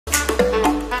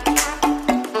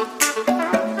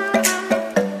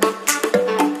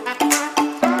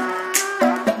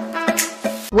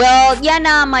Well,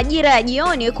 jana majira ya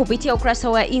jioni kupitia ukurasa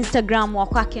wa Instagram wa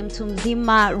kwake mtu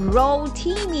mzima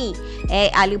Rotimi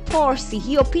aliposti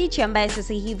hiyo picha ambayo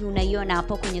sasa hivi unaiona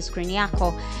hapo kwenye screen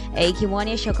yako,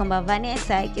 ikimuonyesha kwamba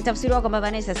Vanessa, kitafsiriwa kwamba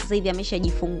Vanessa sasa hivi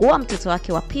ameshajifungua mtoto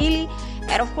wake wa pili,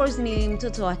 and of course ni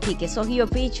mtoto wa kike. So hiyo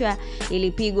picha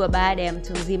ilipigwa baada ya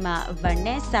mtu mzima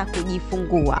Vanessa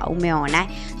kujifungua, umeona.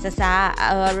 Sasa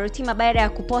Rotimi baada ya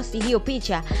kuposti hiyo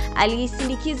picha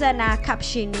alisindikiza na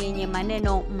caption yenye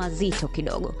maneno mazito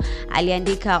kidogo.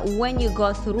 Aliandika, when you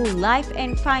go through life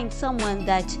and find someone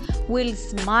that will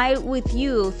smile with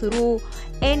you through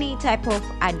any type of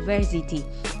adversity.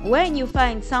 When you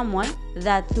find someone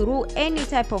that through any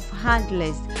type of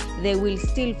handless, they will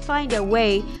still find a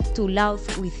way to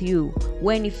laugh with you.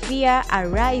 When fear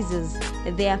arises,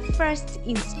 their first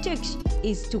instinct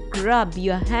is to grab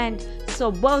your hand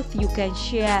so both you can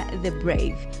share the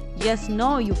brave. Just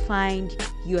know you find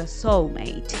your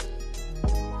soulmate.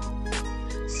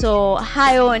 So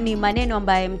hayo ni maneno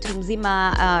ambayo mtu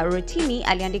mzima Rotimi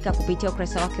aliandika kupitia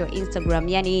ukurasa wake wa Instagram,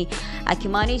 yani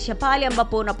akimaanisha pale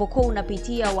ambapo unapokuwa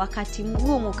unapitia wakati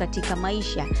mgumu katika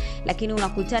maisha, lakini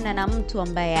unakutana na mtu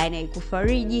ambaye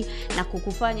anayekufariji na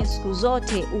kukufanya siku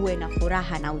zote uwe na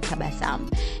furaha na utabasamu.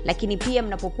 Lakini pia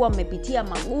mnapokuwa mmepitia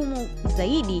magumu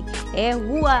zaidi,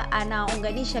 huwa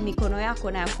anaunganisha mikono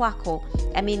yako na ya kwako,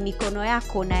 mikono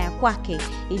yako na ya kwake,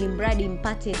 ili mradi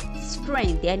mpate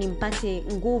strength, yani mpate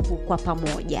nguvu kwa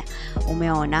pamoja.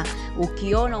 Umeona,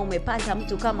 ukiona umepata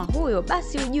mtu kama huyo,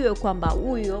 basi ujue kwamba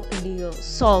huyo ndio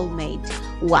soulmate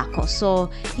wako. So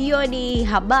hiyo ni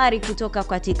habari kutoka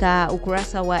katika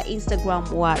ukurasa wa Instagram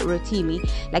wa Rotimi,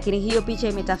 lakini hiyo picha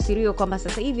imetafsiriwa kwamba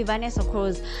sasa hivi Vanessa of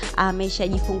course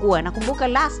ameshajifungua. Nakumbuka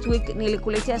last week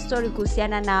nilikuletea story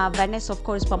kuhusiana na Vanessa of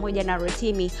course pamoja na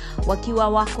Rotimi wakiwa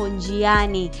wako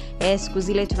njiani. Siku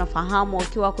zile tunafahamu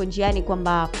wakiwa wako njiani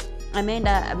kwamba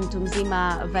ameenda mtu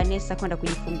mzima Vanessa kwenda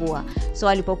kujifungua. So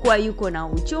alipokuwa yuko na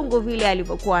uchungu vile,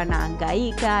 alipokuwa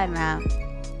anahangaika na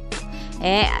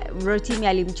Rotimi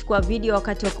alimchukua video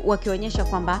wakati wakionyesha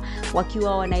kwamba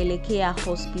wakiwa wanaelekea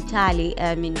hospitali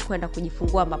kwenda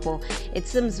kujifungua, ambapo it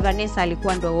seems Vanessa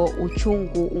alikuwa ndo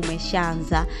uchungu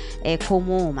umeshaanza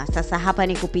kumuuma. Sasa hapa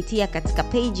ni kupitia katika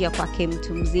page ya kwake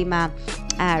mtu mzima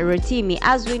Rotimi.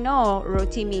 As we know,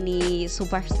 Rotimi ni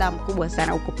superstar mkubwa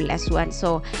sana huko +1.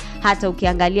 So hata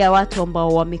ukiangalia watu ambao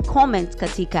wamecomment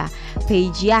katika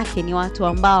page yake ni watu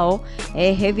ambao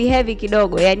heavy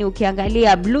kidogo, yani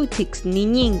ukiangalia blue ticks ni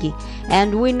nyingi,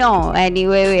 and we know, yani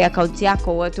wewe account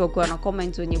yako watu wako na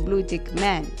comment wenye blue tick,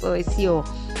 man, wewe sio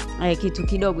kitu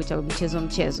kidogo cha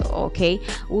mchezo. Okay,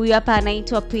 huyu hapa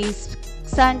anaitwa Peace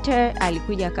Center,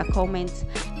 alikuja akacomment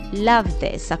love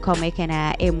this, akameka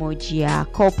na emoji ya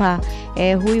kopa.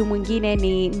 Huyu mwingine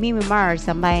ni Mimi Mars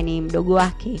ambaye ni mdogo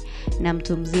wake na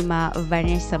mtu mzima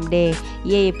Vanessa Mdee,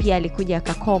 yeye pia alikuja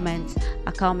akacomment,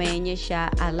 akawa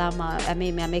ameonyesha alama,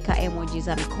 ameweka emoji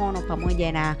za mikono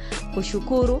pamoja na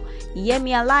kushukuru.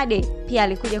 Yemi Alade pia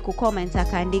alikuja kucomment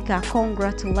akaandika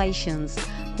congratulations.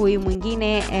 Huyu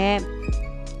mwingine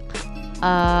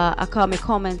akawa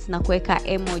amecomment na kuweka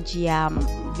emoji ya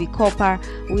vikopa.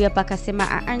 Huyu hapa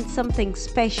akasema, I earned something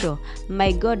special.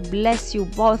 My God bless you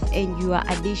both and your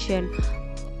addition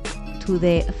to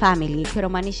the family.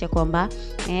 Kiromaanisha kwamba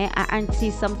I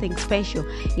earned something special,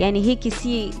 yani hiki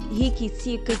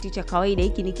si kitu cha kawaida,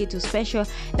 hiki ni kitu special,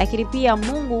 lakini pia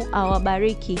Mungu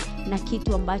awabariki na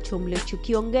kitu ambacho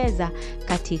mlichokiongeza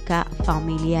katika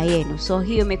familia yenu. So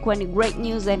hiyo imekuwa ni great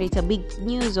news, and it's a big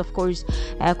news of course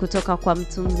kutoka kwa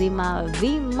mtu mzima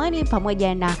V-Money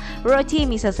pamoja na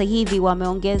Rotimi. Sasa hivi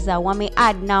wame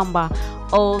add number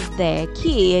of the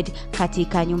kid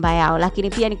katika nyumba yao, lakini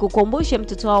pia nikukumbushe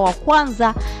mtoto wao wa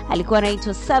kwanza alikuwa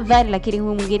anaitwa 7, lakini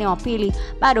huyu mwingine wa pili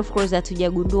bado of course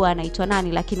hatujagundua anaitwa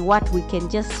nani, lakini what we can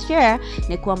just share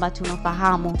ni kwamba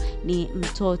tunafahamu ni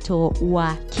mtoto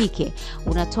wa kike.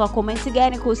 Unatoa comment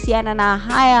gani kuhusiana na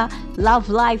Haya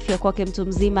love life ya kwake mtu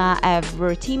mzima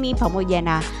Rotimi pamoja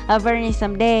na Vanessa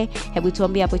Mdee? Hebu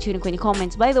tuambie hapo chini kwenye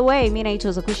comments. By the way, mimi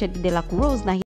naitwa Zakusha Didela Cruz na